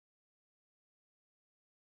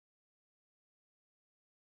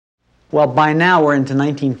Well, by now we're into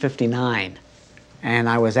 1959, and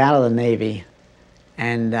I was out of the Navy,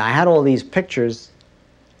 and I had all these pictures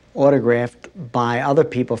autographed by other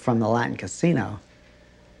people from the Latin Casino,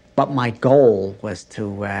 but my goal was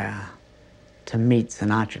to meet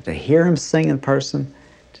Sinatra, to hear him sing in person,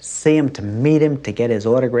 to see him, to meet him, to get his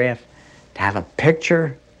autograph, to have a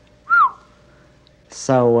picture.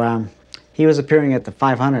 So he was appearing at the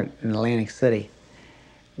 500 in Atlantic City,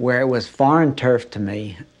 where it was foreign turf to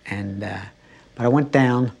me, and but I went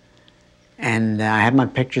down, and I had my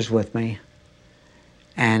pictures with me,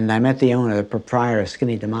 and I met the owner, the proprietor,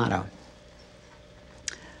 Skinny D'Amato,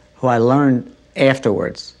 who I learned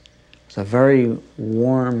afterwards was a very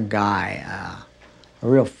warm guy, a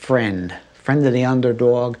real friend of the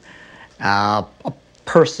underdog, a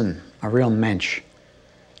person, a real mensch.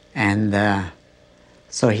 And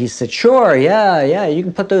so he said, "Sure, yeah, you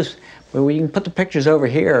can put those, well, you can put the pictures over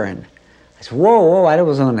here." And I said, whoa, I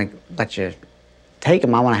wasn't going to let you take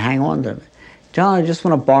them. I want to hang on to them. "John, I just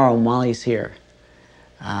want to borrow him while he's here."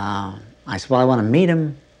 I said, "Well, I want to meet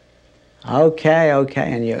him." Okay,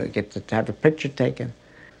 and you get to have a picture taken.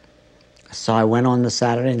 So I went on the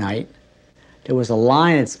Saturday night. There was a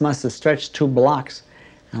line, it must have stretched 2 blocks,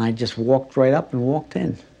 and I just walked right up and walked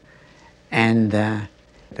in. And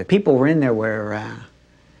the people were in there were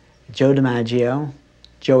Joe DiMaggio,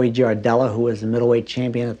 Joey Giardello, who was the middleweight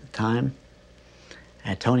champion at the time,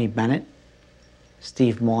 Tony Bennett,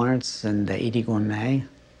 Steve Lawrence, and Edie Gourmet.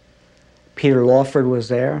 Peter Lawford was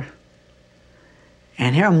there.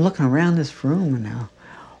 And here I'm looking around this room, and now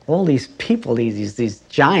all these people, these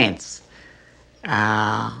giants.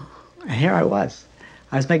 And here I was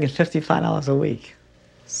making $55 a week.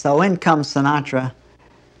 So in comes Sinatra,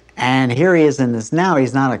 and here he is in this. Now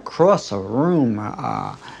he's not across a room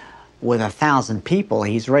with 1,000 people.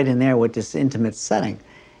 He's right in there with this intimate setting.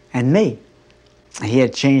 And me. He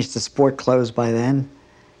had changed to sport clothes by then,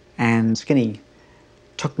 and Skinny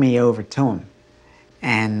took me over to him.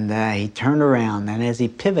 And he turned around, and as he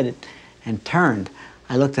pivoted and turned,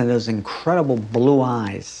 I looked at those incredible blue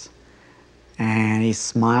eyes. And he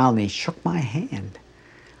smiled, and he shook my hand.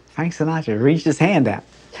 Frank Sinatra reached his hand out,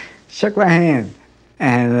 shook my hand,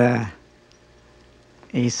 and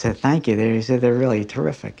he said, "Thank you." He said, "They're really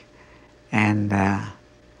terrific." And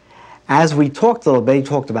as we talked a little bit, he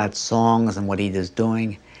talked about songs and what he was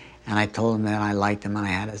doing, and I told him that I liked him and I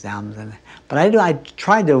had his albums. But I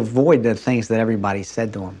tried to avoid the things that everybody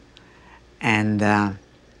said to him. And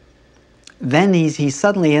then he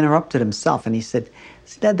suddenly interrupted himself, and he said,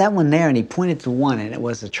 "See that one there?" And he pointed to one, and it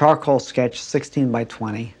was a charcoal sketch, 16 by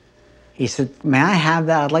 20. He said, "May I have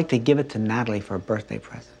that? I'd like to give it to Natalie for a birthday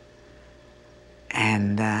present."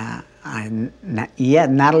 And yeah,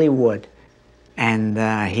 Natalie Wood. And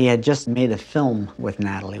he had just made a film with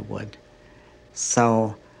Natalie Wood.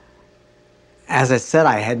 So, as I said,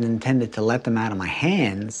 I hadn't intended to let them out of my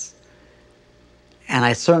hands, and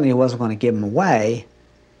I certainly wasn't going to give them away.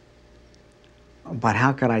 But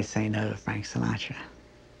how could I say no to Frank Sinatra?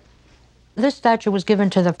 This statue was given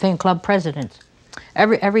to the fan club presidents.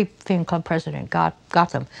 Every fan club president got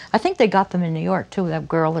them. I think they got them in New York too. That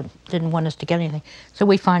girl that didn't want us to get anything, so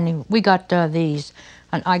we got these,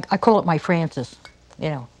 and I call it my Francis. You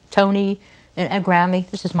know, Tony and Grammy.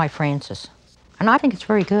 This is my Francis, and I think it's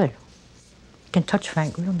very good. You can touch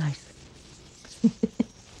Frank real nice.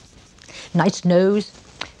 Nice nose.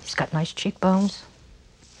 He's got nice cheekbones.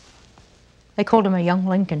 They called him a young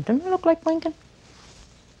Lincoln. Didn't he look like Lincoln?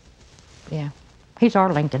 Yeah, he's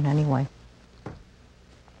our Lincoln anyway.